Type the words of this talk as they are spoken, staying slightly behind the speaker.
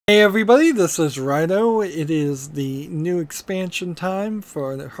Hey everybody, this is Rydo. It is the new expansion time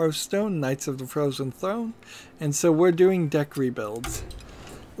for the Hearthstone, Knights of the Frozen Throne, and so we're doing deck rebuilds.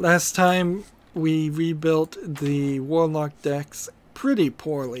 Last time we rebuilt the Warlock decks pretty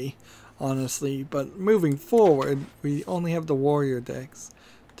poorly, honestly, but moving forward we only have the Warrior decks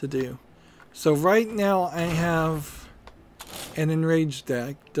to do. So right now I have an Enraged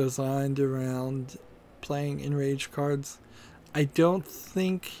deck designed around playing Enraged cards. I don't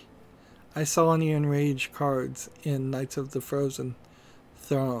think I saw any Enraged cards in Knights of the Frozen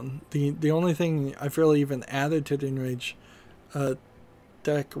Throne. The only thing I've really even added to the Enraged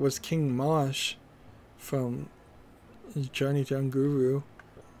deck was King Mosh from Journey to Unguru.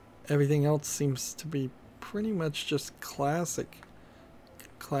 Everything else seems to be pretty much just classic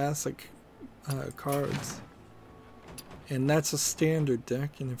cards. And that's a standard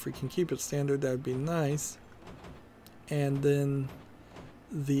deck, and if we can keep it standard, that would be nice. And then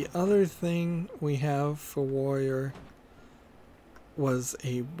the other thing we have for Warrior was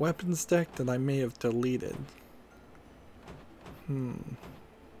a weapons deck that I may have deleted.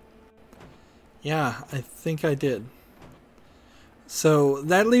 Yeah, I think I did. So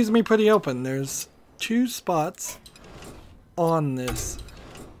that leaves me pretty open. There's 2 spots on this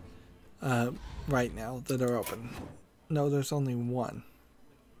right now that are open. No, there's only 1.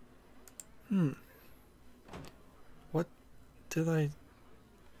 What did I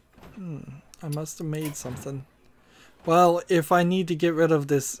must have made something. Well, if I need to get rid of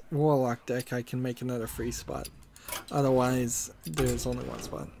this Warlock deck, I can make another free spot. Otherwise, there's only 1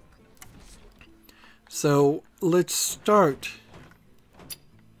 spot. So, let's start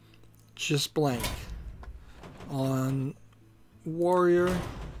just blank on Warrior.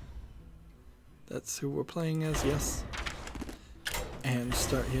 That's who we're playing as, yes. And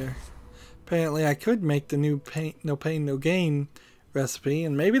start here. Apparently, I could make the new no pain, no gain recipe,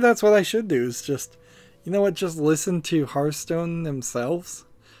 and maybe that's what I should do, is just, you know what, just listen to Hearthstone themselves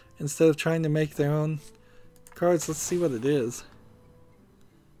instead of trying to make their own cards. Let's see what it is.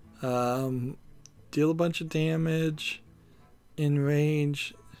 Deal a bunch of damage,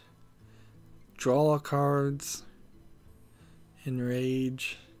 enrage, draw cards,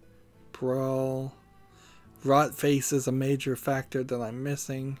 enrage, brawl. Rot face is a major factor that I'm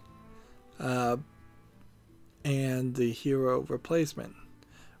missing. And the hero replacement,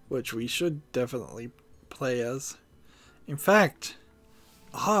 which we should definitely play as. In fact,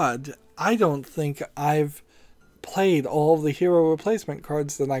 odd, I don't think I've played all the hero replacement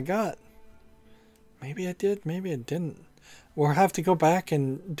cards that I got. Maybe I did, maybe I didn't. We'll have to go back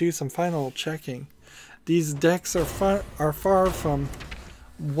and do some final checking. These decks are far from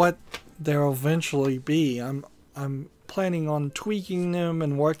what they'll eventually be. I'm planning on tweaking them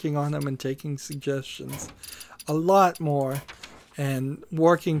and working on them and taking suggestions a lot more, and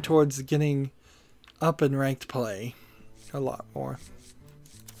working towards getting up in ranked play a lot more.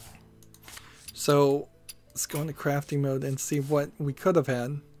 So let's go into crafting mode and see what we could have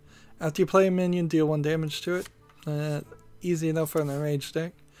had. After you play a minion, deal 1 damage to it. Easy enough for an enraged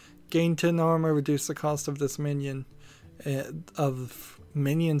deck. Gain 10 armor, reduce the cost of this minion of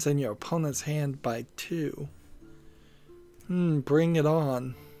minions in your opponent's hand by 2. Bring it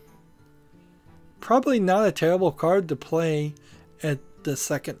on. Probably not a terrible card to play at the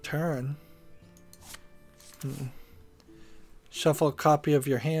 2nd turn. Shuffle a copy of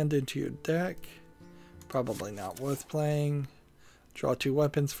your hand into your deck. Probably not worth playing. Draw 2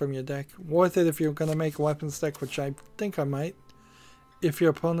 weapons from your deck. Worth it if you're going to make a weapons deck, which I think I might. If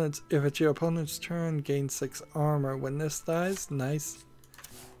it's your opponent's turn, gain 6 armor. When this dies, nice.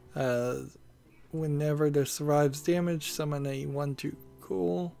 Whenever this survives damage, summon a 1/2.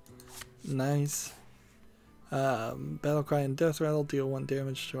 Cool. Nice. Battlecry and Death Rattle, deal 1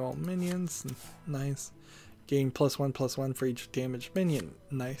 damage to all minions. Nice. Gain +1/+1 for each damaged minion.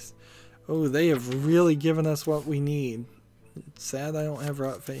 Nice. Oh, they have really given us what we need. It's sad I don't have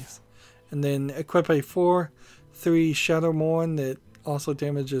Rot Face. And then equip a 4/3 Shadow Morn that also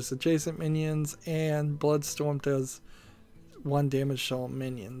damages adjacent minions, and Bloodstorm does 1 damage to all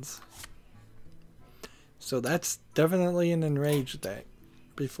minions. So that's definitely an enraged deck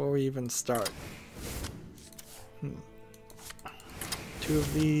before we even start. 2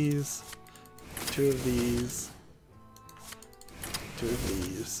 of these, 2 of these, 2 of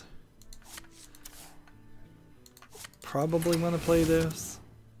these. Probably want to play this,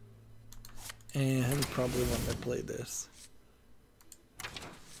 and probably want to play this.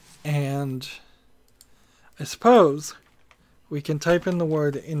 And I suppose we can type in the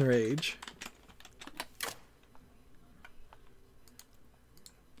word enrage.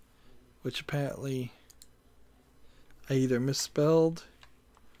 Which apparently I either misspelled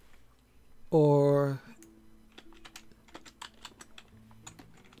Or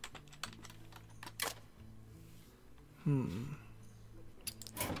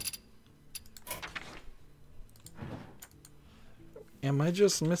am I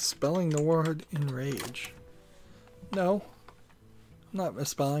just misspelling the word enrage? No, I'm not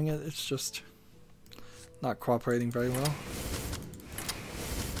misspelling it. It's just not cooperating very well.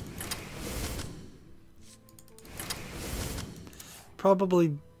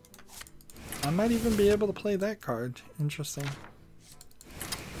 Probably, I might even be able to play that card. Interesting.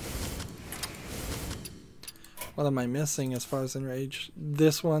 What am I missing as far as enrage?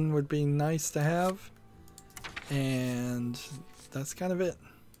 This one would be nice to have. And that's kind of it.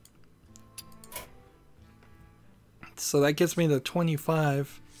 So that gets me to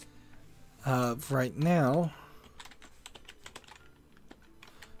 25 right now.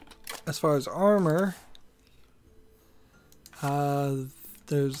 As far as armor,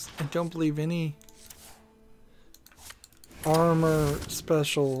 there's, I don't believe, any armor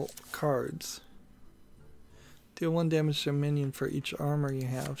special cards. Deal 1 damage to a minion for each armor you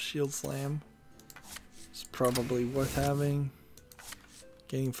have. Shield Slam. It's probably worth having.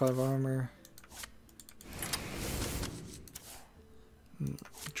 Gaining 5 armor.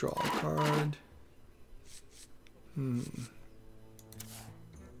 Draw a card.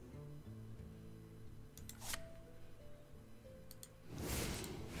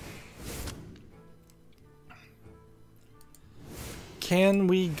 Can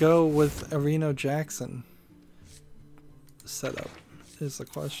we go with a Reno Jackson setup is the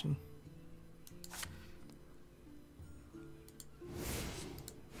question.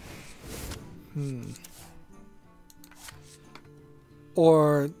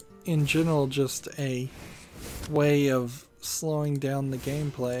 Or in general just a way of slowing down the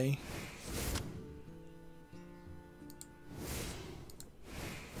gameplay.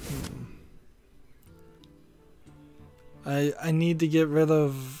 I need to get rid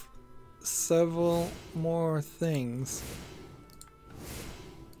of several more things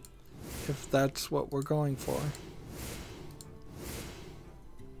if that's what we're going for.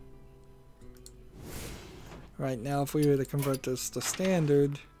 Right now, if we were to convert this to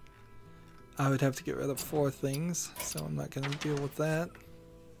standard, I would have to get rid of 4 things, so I'm not going to deal with that.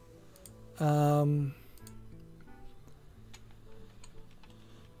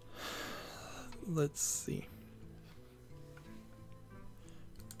 Let's see.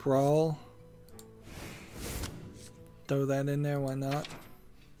 Brawl. Throw that in there, why not?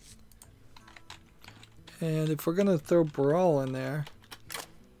 And if we're going to throw Brawl in there,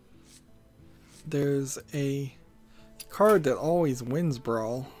 there's a card that always wins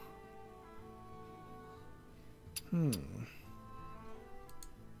Brawl.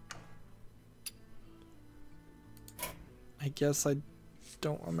 I guess I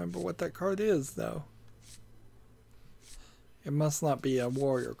don't remember what that card is, though. It must not be a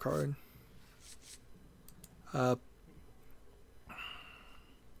warrior card. Let's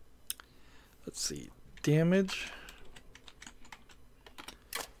see. Damage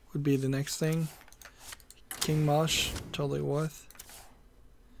would be the next thing. King Mosh, totally worth.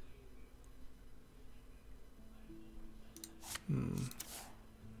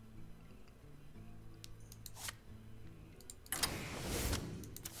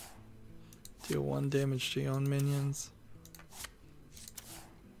 Deal 1 damage to your own minions.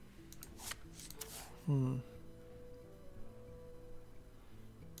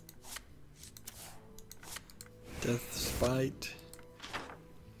 Death Spite.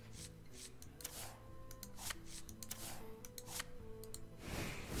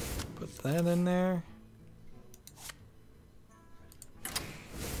 Put that in there.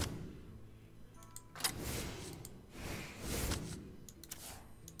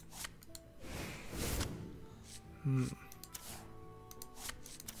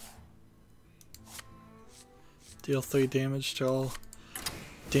 Deal 3 damage to all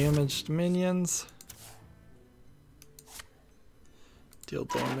damaged minions. Deal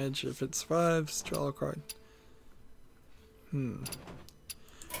damage if it survives. Draw a card.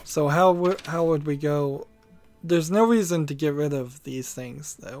 So how would we go? There's no reason to get rid of these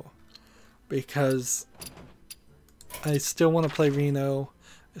things though, because I still want to play Reno.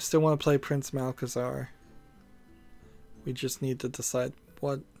 I still want to play Prince Malchezaar. We just need to decide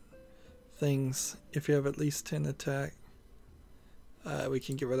what things. If you have at least 10 attack, we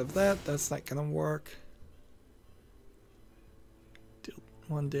can get rid of that. That's not gonna work. Deal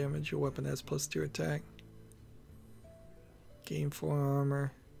 1 damage. Your weapon has +2 attack. Gain 4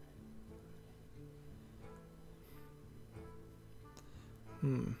 armor.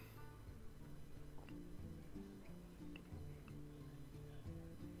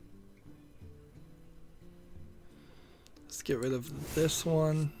 Let's get rid of this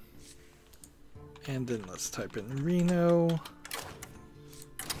one. And then let's type in Reno.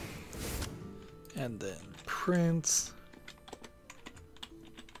 And then Prince.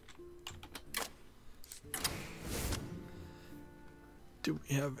 Do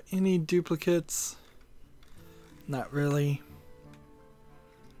we have any duplicates? Not really.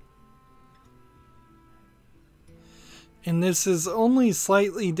 And this is only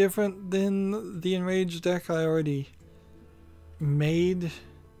slightly different than the Enraged deck I already made.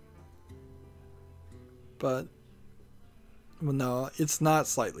 But, well, no, it's not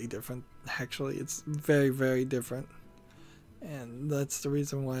slightly different. Actually, it's very, very different. And that's the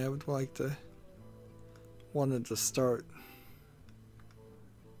reason why I would like to, wanted to start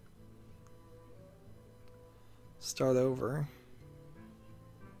over.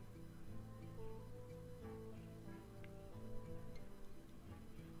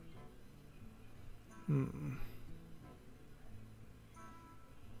 I'm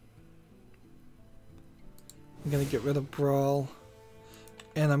gonna get rid of Brawl,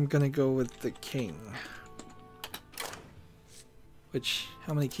 and I'm gonna go with the King. Which,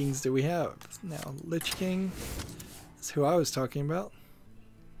 how many kings do we have? Now, Lich King is who I was talking about.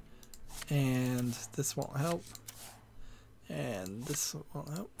 And this won't help. And this won't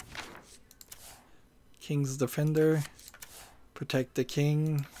help. King's Defender. Protect the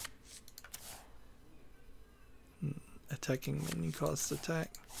King. Attacking minion costs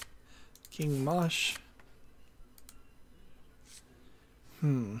attack. King Mosh.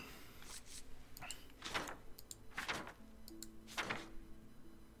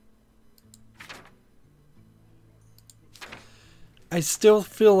 I still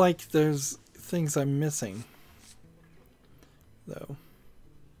feel like there's things I'm missing, though.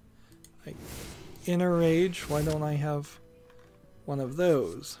 Like Inner Rage, why don't I have one of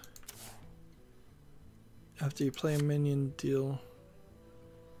those? After you play a minion, deal.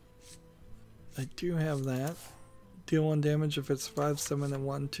 I do have that. Deal 1 damage if it survives, summon a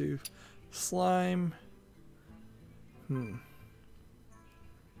 1/2 slime.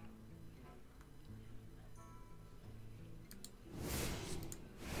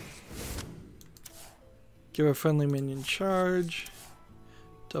 Give a friendly minion charge.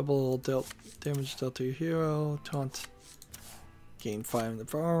 Double damage dealt to your hero. Taunt. Gain 5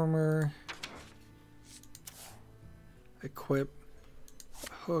 of armor. Equip.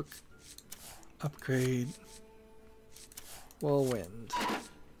 Hook. Upgrade. Whirlwind.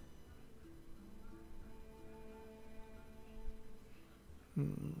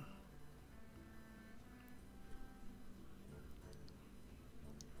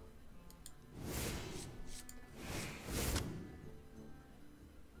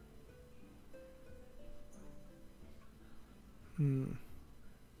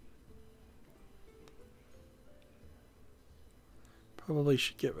 Probably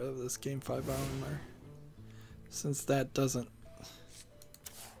should get rid of this Game 5 armor, since that doesn't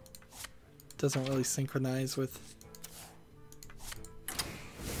really synchronize with,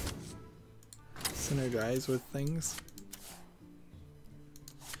 synergize with things.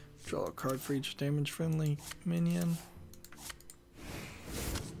 Draw a card for each damage friendly minion.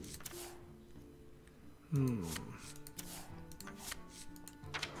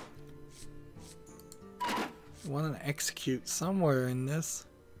 I want to execute somewhere in this,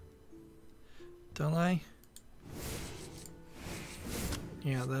 don't I?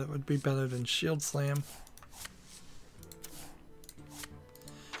 Yeah, that would be better than Shield Slam.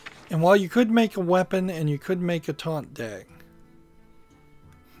 And while you could make a weapon and you could make a taunt deck,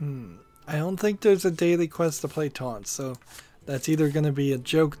 I don't think there's a daily quest to play taunt, so that's either going to be a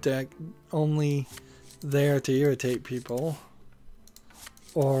joke deck only there to irritate people,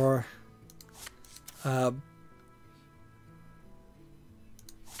 or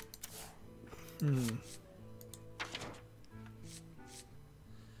and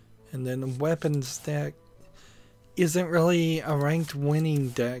then the weapons deck isn't really a ranked winning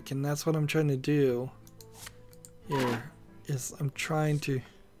deck, and that's what I'm trying to do here. I'm trying to... Do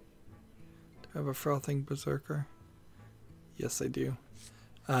I have a Frothing Berserker? Yes, I do.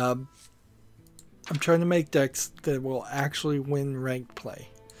 I'm trying to make decks that will actually win ranked play.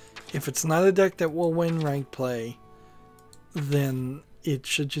 If it's not a deck that will win ranked play, then it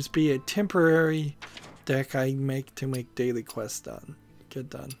should just be a temporary deck I make to make daily quests get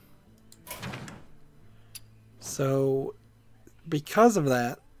done. So, because of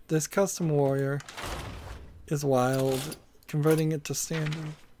that, this custom warrior is wild. Converting it to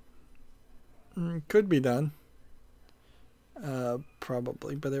standard could be done.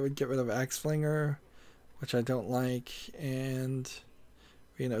 Probably, but it would get rid of Axe Flinger, which I don't like, and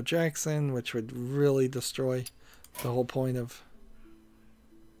Reno Jackson, which would really destroy the whole point of...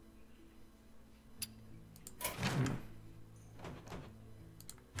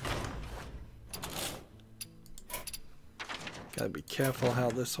 Gotta be careful how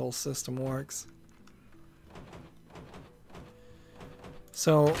this whole system works.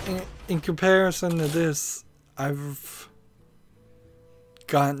 So, in comparison to this, I've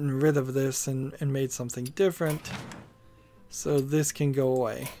gotten rid of this and made something different. So this can go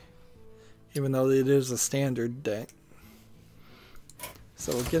away, even though it is a standard deck.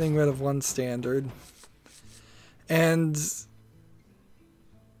 So we're getting rid of one standard. And,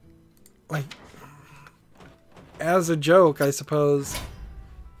 like, as a joke, I suppose,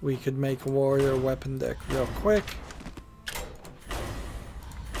 we could make a warrior weapon deck real quick.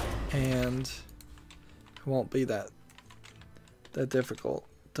 And it won't be that difficult.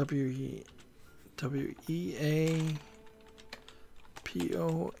 W-E-A-P-O-N.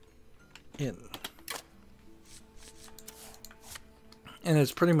 And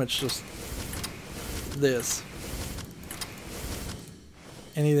it's pretty much just this.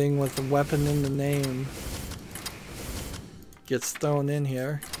 Anything with a weapon in the name gets thrown in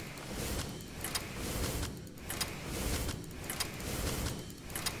here.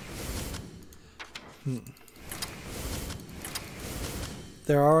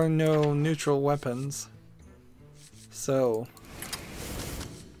 There are no neutral weapons, so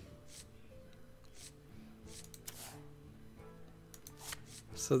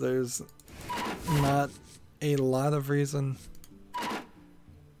there's not a lot of reason.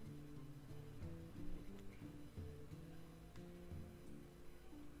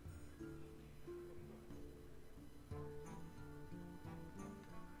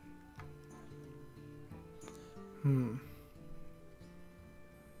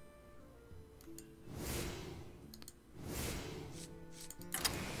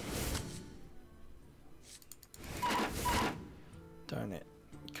 Darn it.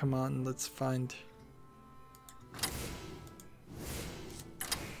 Come on, let's find...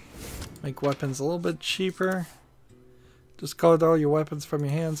 Make weapons a little bit cheaper. Discard all your weapons from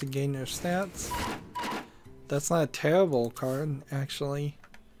your hands and gain your stats. That's not a terrible card, actually.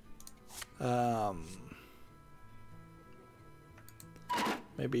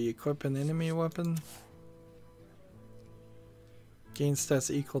 Maybe equip an enemy weapon. Gain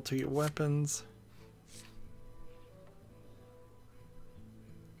stats equal to your weapons.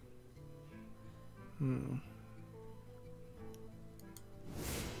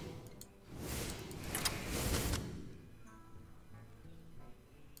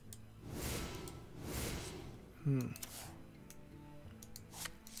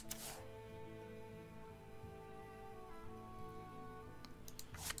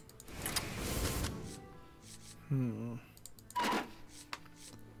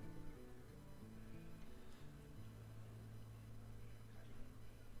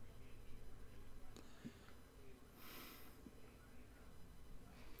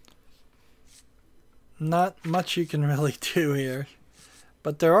 Not much you can really do here,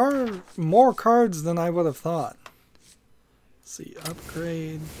 but there are more cards than I would have thought. Let's see,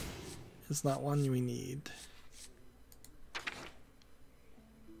 upgrade is not one we need.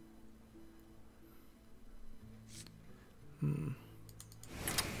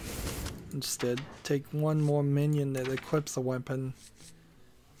 Instead, take one more minion that equips a weapon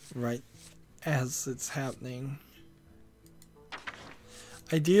right as it's happening.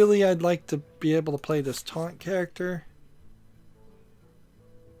 Ideally, I'd like to be able to play this taunt character.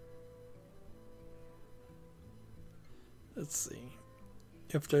 Let's see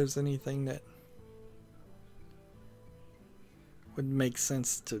if there's anything that would make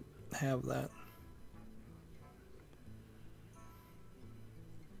sense to have that.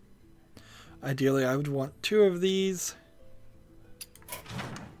 Ideally, I would want 2 of these,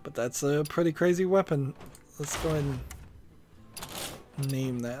 but that's a pretty crazy weapon. Let's go ahead and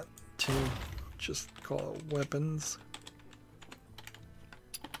name that too. Just call it weapons.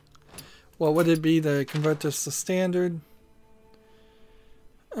 What would it be to convert this to standard?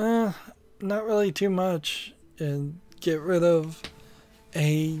 Not really too much, and get rid of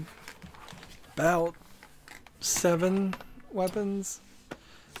about 7 weapons,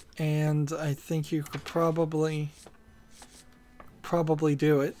 and I think you could probably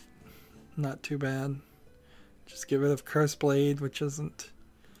do it. Not too bad. Just get rid of Curse Blade, which isn't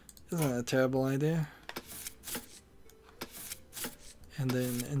a terrible idea. And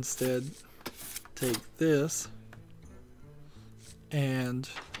then instead take this and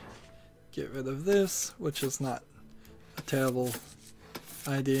get rid of this, which is not a terrible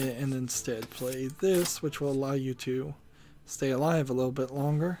idea, and instead play this, which will allow you to stay alive a little bit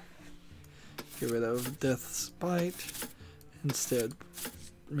longer. Get rid of Death's Bite. Instead,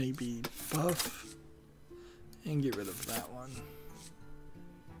 maybe Buff. And get rid of that one.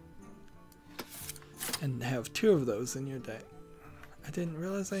 And have 2 of those in your deck. I didn't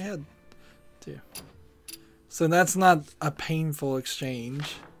realize I had 2. So that's not a painful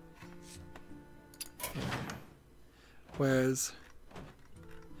exchange. Yeah. Whereas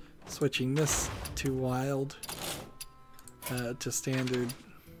switching this to wild to standard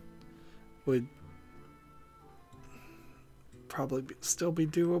would probably still be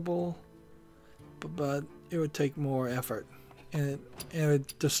doable, but it would take more effort, and it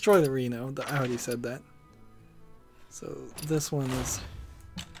would destroy the Reno. I already said that. So this one is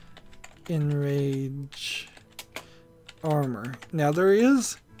Enrage Armor. Now there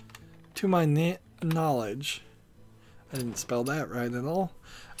is, to my knowledge, I didn't spell that right at all,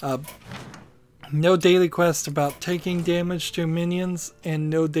 no daily quest about taking damage to minions, and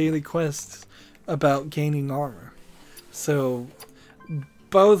no daily quests about gaining armor. So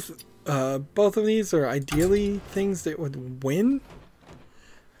both of these are ideally things that would win.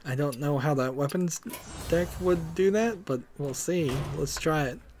 I don't know how that weapons deck would do that, but we'll see. Let's try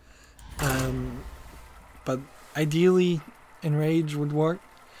it. But ideally, Enrage would work.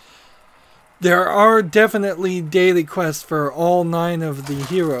 There are definitely daily quests for all 9 of the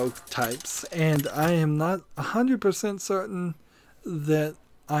hero types, and I am not 100% certain that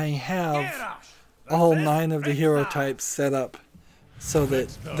I have all 9 of the hero types set up so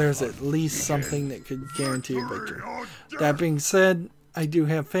that there's at least something that could guarantee a victory. That being said, I do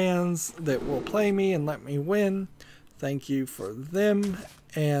have fans that will play me and let me win. Thank you for them,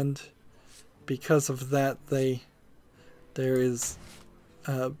 and because of that,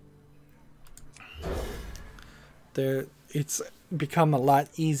 it's become a lot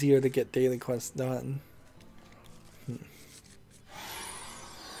easier to get daily quests done.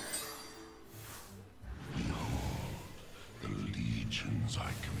 The legions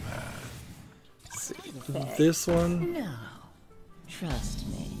I command. Let's see, this one. No, trust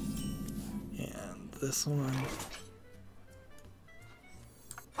me. And this one.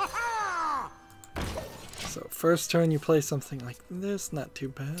 So first turn you play something like this, not too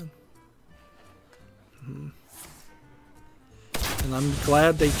bad. And I'm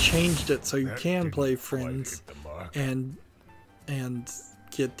glad they changed it so you can play friends and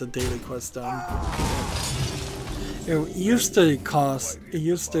get the daily quest done. It used to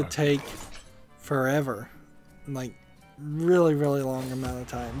take forever, like really long amount of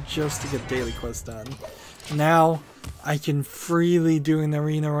time just to get daily quest done. Now I can freely do an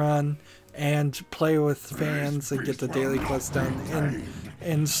arena run and play with fans and get the daily quest done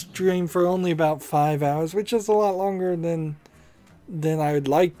and stream for only about 5 hours, which is a lot longer than I would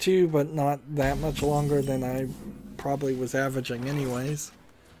like to, but not that much longer than I probably was averaging anyways.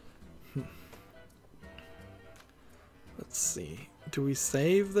 Let's see. Do we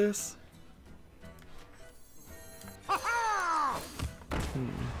save this? I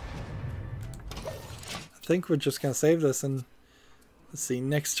think we're just going to save this, and let's see.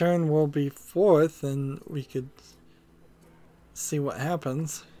 Next turn will be 4th, and we could see what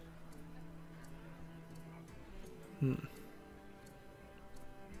happens.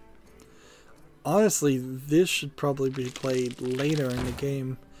 Honestly, this should probably be played later in the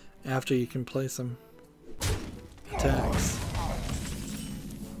game after you can play some attacks.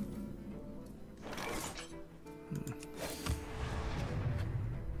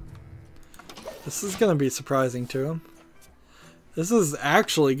 This is going to be surprising to him. This is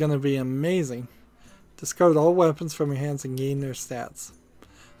actually going to be amazing. Discard all weapons from your hands and gain their stats.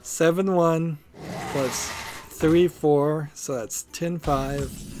 7-1 plus 3-4, so that's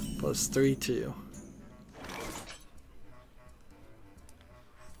 10-5 plus 3-2.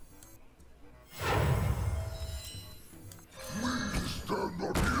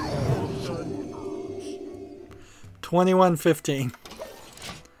 $21.15.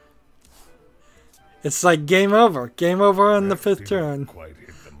 It's like game over. Game over on the 5th turn. Quite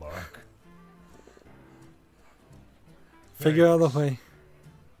hit the mark. Figure out a way.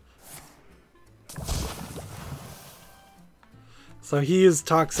 So he used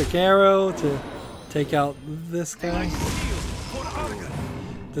Toxic Arrow to take out this guy.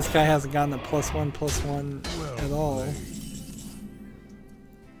 This guy hasn't gotten a +1/+1 at all.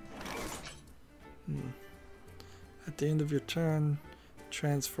 At the end of your turn,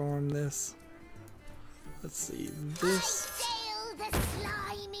 transform this. Let's see, this,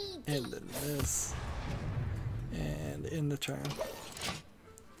 and then this, and end the turn.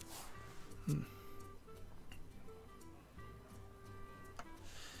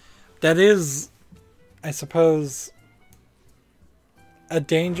 That is, I suppose, a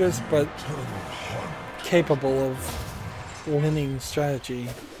dangerous but capable of winning strategy.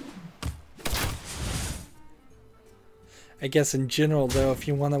 I guess in general though, if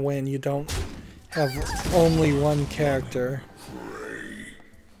you want to win, you don't have only one character.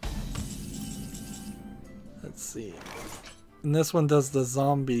 Let's see. And this one does the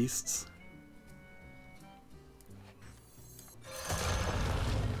zombies.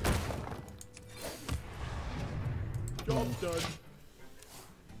 Job done.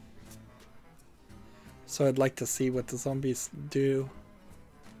 So I'd like to see what the zombies do.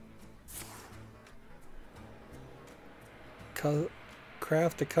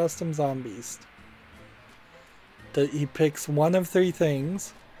 Craft a custom zombies. He picks one of 3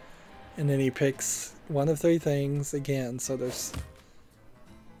 things, and then he picks one of 3 things again. So there's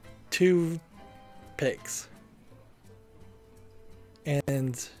 2 picks,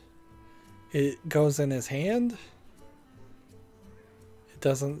 and it goes in his hand. It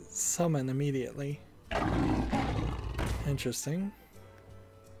doesn't summon immediately. Interesting.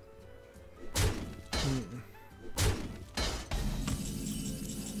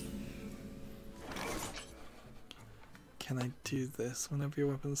 Can I do this? Whenever your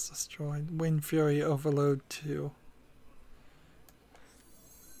weapon is destroyed. Wind Fury Overload 2.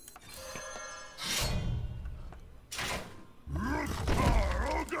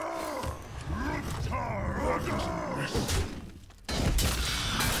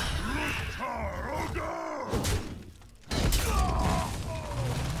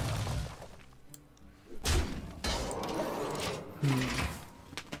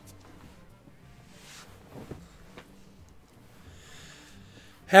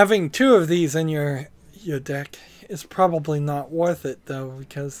 Having 2 of these in your deck is probably not worth it though,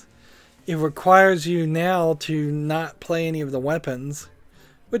 because it requires you now to not play any of the weapons,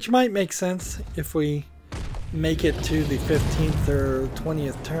 which might make sense if we make it to the 15th or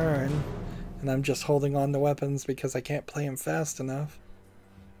 20th turn and I'm just holding on to weapons because I can't play them fast enough.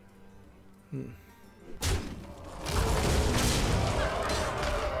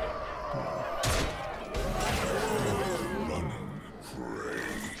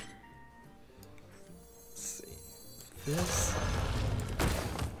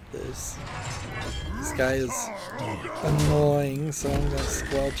 This guy is annoying, so I'm gonna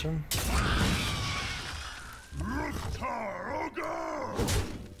squelch him.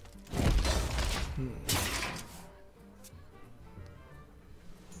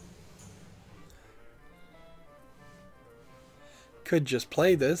 Could just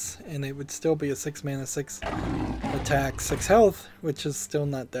play this and it would still be a 6 mana 6 attack 6 health, which is still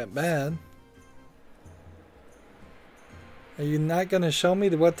not that bad. Are you not going to show me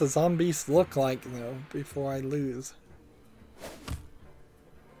what the zombies look like, though, before I lose?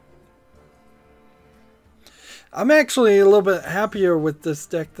 I'm actually a little bit happier with this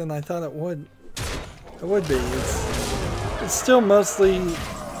deck than I thought it would. It would be. It's still mostly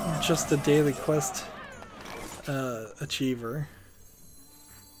just a daily quest achiever.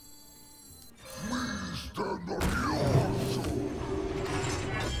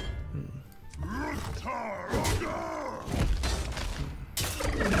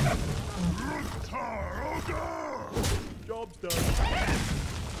 Job's done.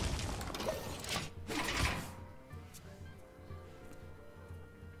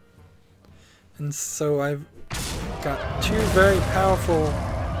 And so I've got 2 very powerful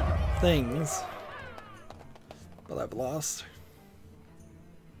things, but I've lost.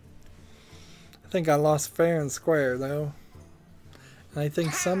 I think I lost fair and square though. And I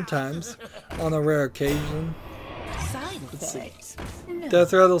think sometimes, on a rare occasion, let's see.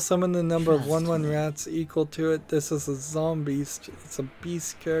 Death Rattle summon the number of 1/1 rats equal to it. This is a zombie. It's a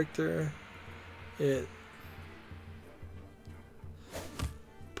beast character. It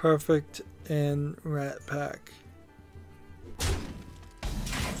perfect and rat pack.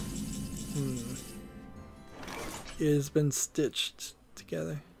 It has been stitched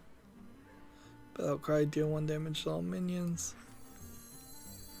together. Battle cry, deal 1 damage to all minions.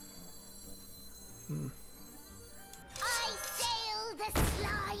 I sail the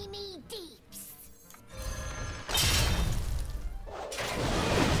slimy deeps.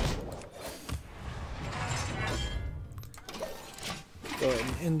 Go ahead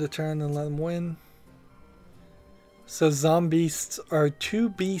and end the turn and let them win. So zombies are 2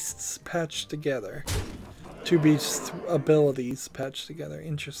 beasts patched together. 2 beast abilities patched together.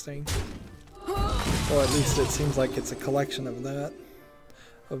 Interesting. Or at least it seems like it's a collection of that.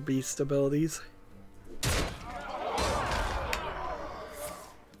 Of beast abilities.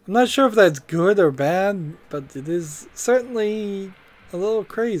 I'm not sure if that's good or bad, but it is certainly a little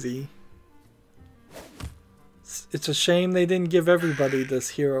crazy. It's a shame they didn't give everybody this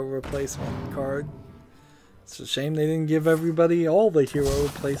hero replacement card. It's a shame they didn't give everybody all the hero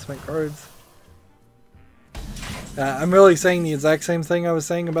replacement cards. I'm really saying the exact same thing I was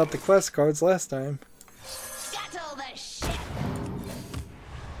saying about the quest cards last time. Settle the ship.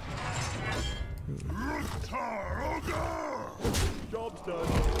 Job's done.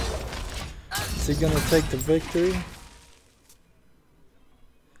 Is he gonna take the victory?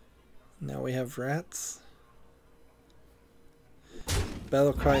 Now we have rats.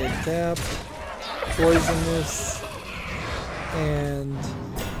 Battlecry adapt. Poisonous. And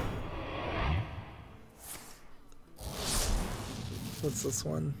what's this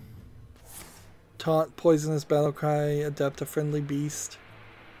one? Taunt, poisonous, battlecry, adapt a friendly beast.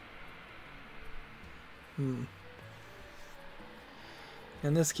 And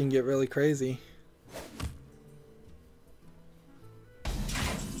this can get really crazy.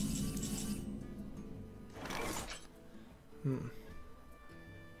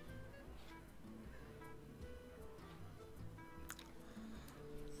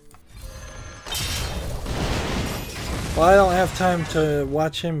 Well, I don't have time to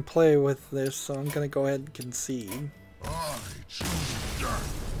watch him play with this, so I'm gonna go ahead and concede. I choose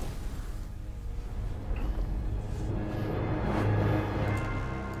death.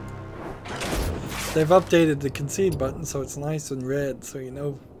 They've updated the concede button so it's nice and red, so you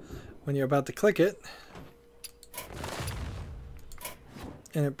know when you're about to click it.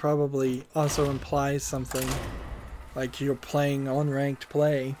 And it probably also implies something like you're playing unranked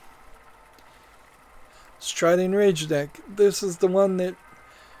play. Striding Rage deck. This is the one that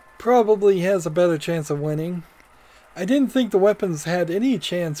probably has a better chance of winning. I didn't think the weapons had any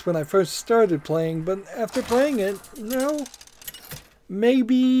chance when I first started playing, but after playing it, no,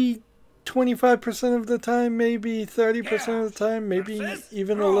 maybe 25% of the time, maybe 30% of the time, maybe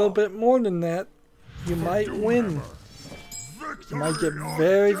even a little bit more than that, you might win. You might get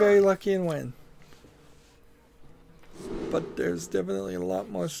very, very lucky and win. But there's definitely a lot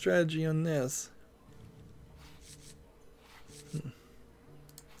more strategy on this.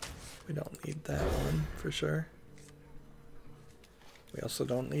 We don't need that one for sure. We also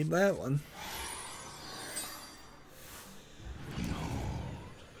don't need that one.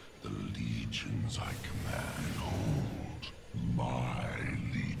 The legions I command hold my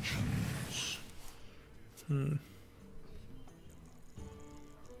legions.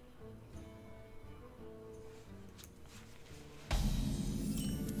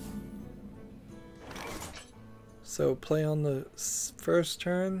 So play on the first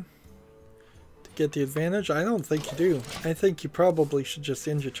turn to get the advantage? I don't think you do. I think you probably should just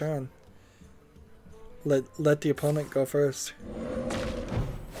end your turn. Let the opponent go first.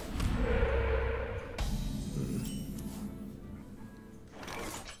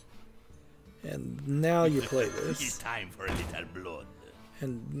 And now you play this. It's time for a little blood.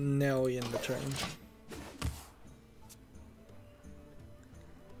 And now we end the turn.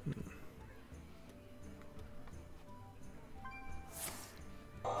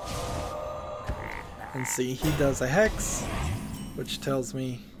 And see, he does a hex, which tells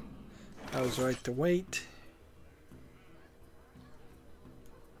me I was right to wait.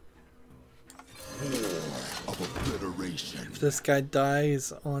 If this guy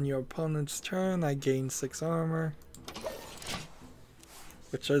dies on your opponent's turn, I gain 6 armor,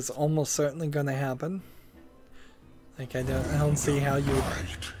 which is almost certainly going to happen. Like I don't see how you would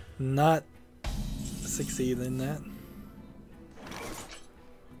not succeed in that.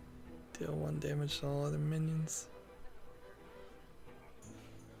 Deal 1 damage to all other minions.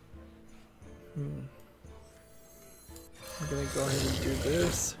 I'm gonna go ahead and do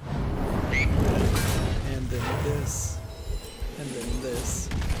this. And then this. And then this.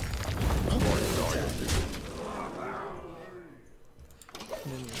 And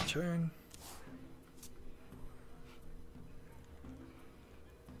then return.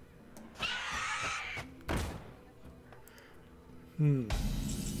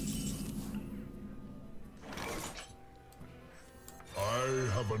 I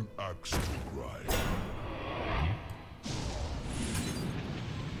have an axe to grind.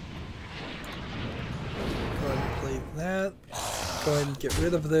 Go ahead and play that. Go ahead and get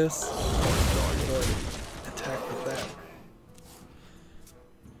rid of this. Go ahead and attack with that.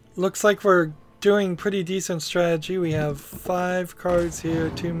 Looks like we're doing pretty decent strategy. We have 5 cards here,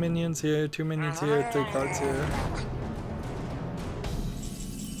 2 minions here, 2 minions here, 3 cards here.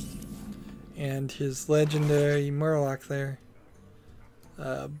 And his legendary Murloc there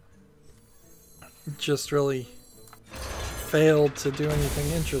just really failed to do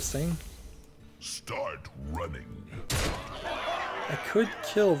anything interesting. Start running. I could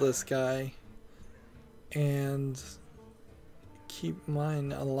kill this guy, and keep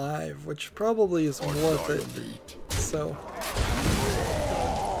mine alive, which probably is worth it. So,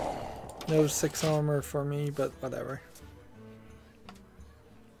 no 6 armor for me, but whatever.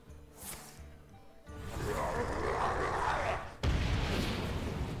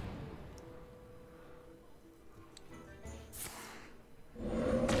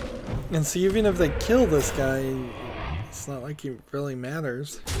 And so even if they kill this guy, it's not like he really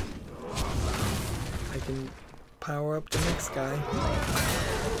matters. I can power up the next guy.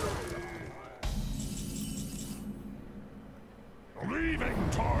 Leaving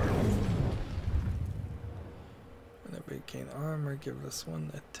time. Whenever we gain armor, give this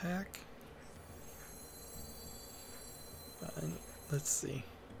one attack. Fine. Let's see.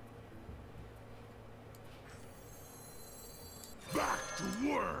 Back to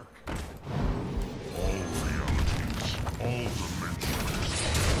work. All realities, all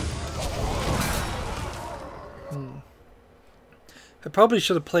dimensions. I probably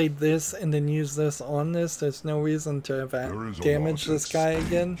should have played this and then used this on this. There's no reason to have damaged this guy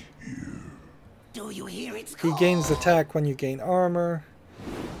again. Do you hear its He call? gains attack when you gain armor.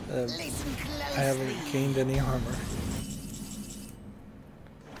 Listen closely. I haven't gained any armor.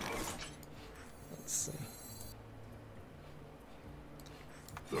 Let's see.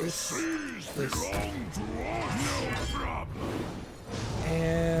 The seas belong to us. No problem.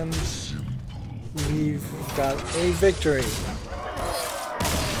 And we've got a victory.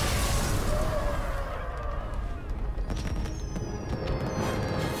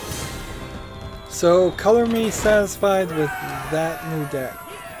 So, color me satisfied with that new deck.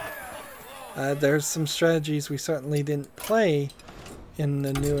 There's some strategies we certainly didn't play in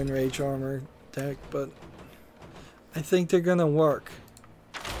the new Enrage Armor deck, but I think they're gonna work.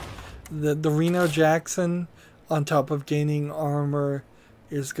 The Reno Jackson, on top of gaining armor,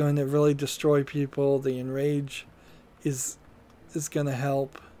 is going to really destroy people. The Enrage is gonna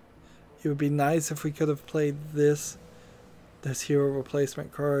help. It would be nice if we could have played this hero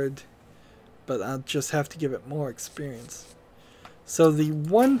replacement card, but I'll just have to give it more experience. So the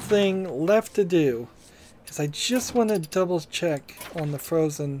one thing left to do is I just want to double check on the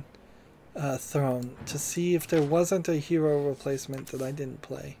Frozen Throne to see if there wasn't a hero replacement that I didn't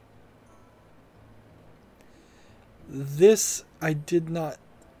play. This I did not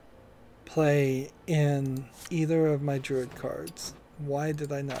play in either of my Druid cards. Why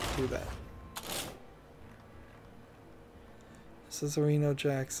did I not do that? This is Reno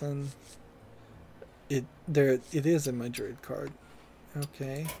Jackson. It is in my Druid card.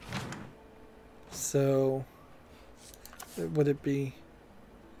 Okay. So would it be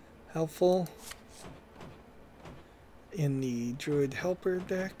helpful in the Druid Helper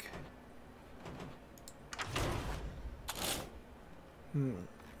deck?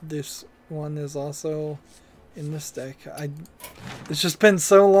 This one is also in this deck. It's just been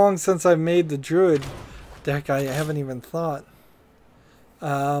so long since I made the Druid deck, I haven't even thought.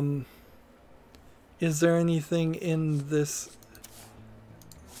 Is there anything in this,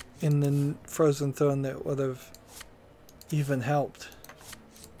 in the Frozen Throne, that would have even helped?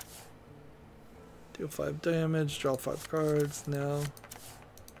 Deal 5 damage, draw 5 cards, no.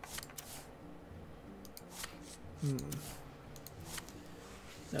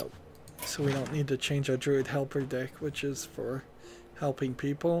 Nope. So we don't need to change our Druid Helper deck, which is for helping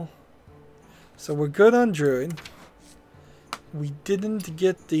people. So we're good on Druid. We didn't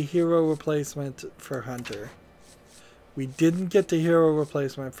get the hero replacement for Hunter. We didn't get the hero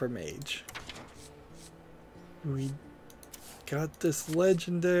replacement for Mage. We got this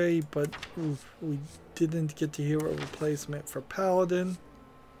legendary, but we didn't get the hero replacement for Paladin.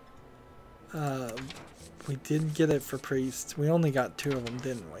 We didn't get it for Priest. We only got 2 of them,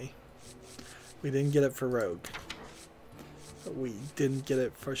 didn't we? We didn't get it for Rogue. But we didn't get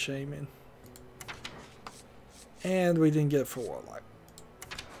it for Shaman. And we didn't get it for Warlock.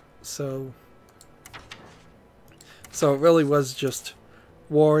 So it really was just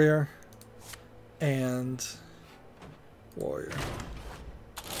Warrior and Warrior.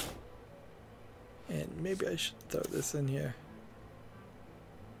 And maybe I should throw this in here.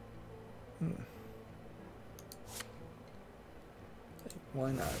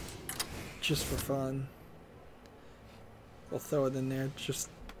 Why not? Just for fun. We'll throw it in there just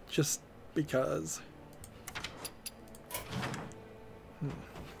because.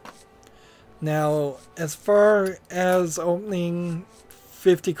 Now, as far as opening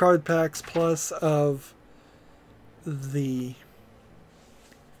 50 card packs plus of the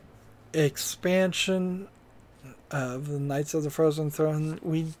expansion of the Knights of the Frozen Throne,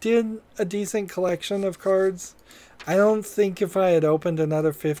 we did a decent collection of cards. I don't think if I had opened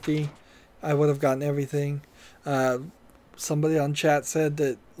another 50 I would have gotten everything. Somebody on chat said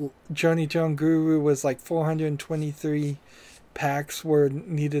that Journey to Unguru was like 423 packs were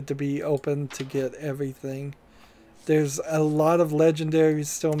needed to be opened to get everything. There's a lot of legendaries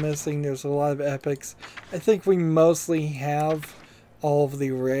still missing. There's a lot of epics. I think we mostly have all of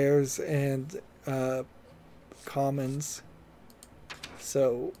the rares and commons.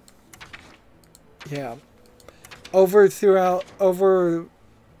 So, yeah. Over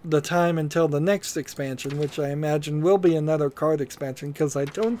the time until the next expansion, which I imagine will be another card expansion, because I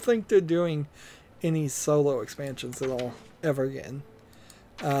don't think they're doing any solo expansions at all ever again.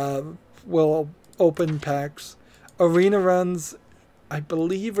 We'll open packs. Arena runs, I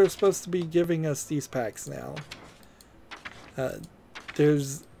believe, are supposed to be giving us these packs now.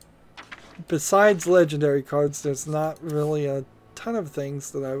 Besides legendary cards, there's not really a ton of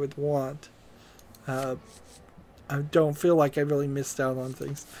things that I would want. I don't feel like I really missed out on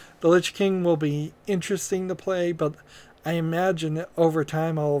things. The Lich King will be interesting to play, but I imagine over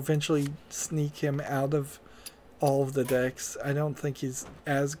time I'll eventually sneak him out of all of the decks. I don't think he's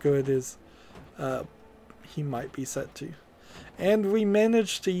as good as he might be set to. And we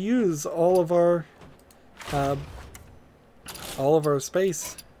managed to use all of our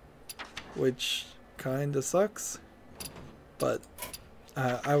space, which kinda sucks. But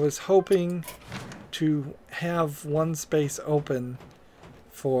I was hoping to have one space open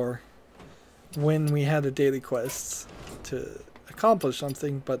for when we had a daily quest to accomplish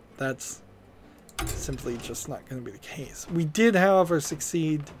something, but that's simply just not going to be the case. We did, however,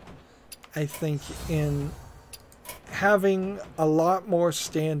 succeed, I think, in having a lot more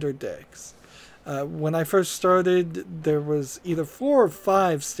standard decks. When I first started, there was either 4 or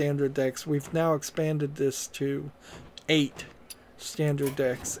 5 standard decks. We've now expanded this to 8 standard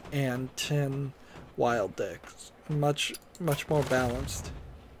decks and 10 wild decks. Much more balanced.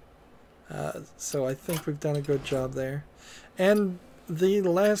 So I think we've done a good job there. And the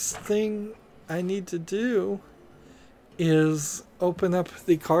last thing I need to do is open up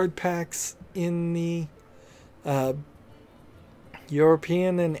the card packs in the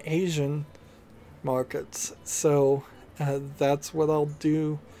European and Asian markets. So that's what I'll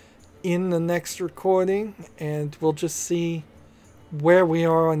do in the next recording, and we'll just see where we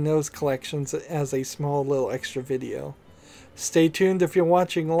are on those collections as a small little extra video. Stay tuned if you're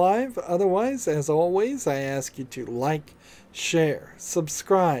watching live. Otherwise, as always, I ask you to like, share,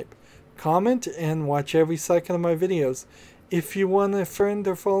 subscribe, comment, and watch every second of my videos. If you want a friend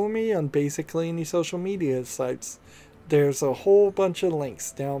or follow me on basically any social media sites, there's a whole bunch of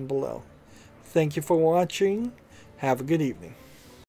links down below. Thank you for watching. Have a good evening.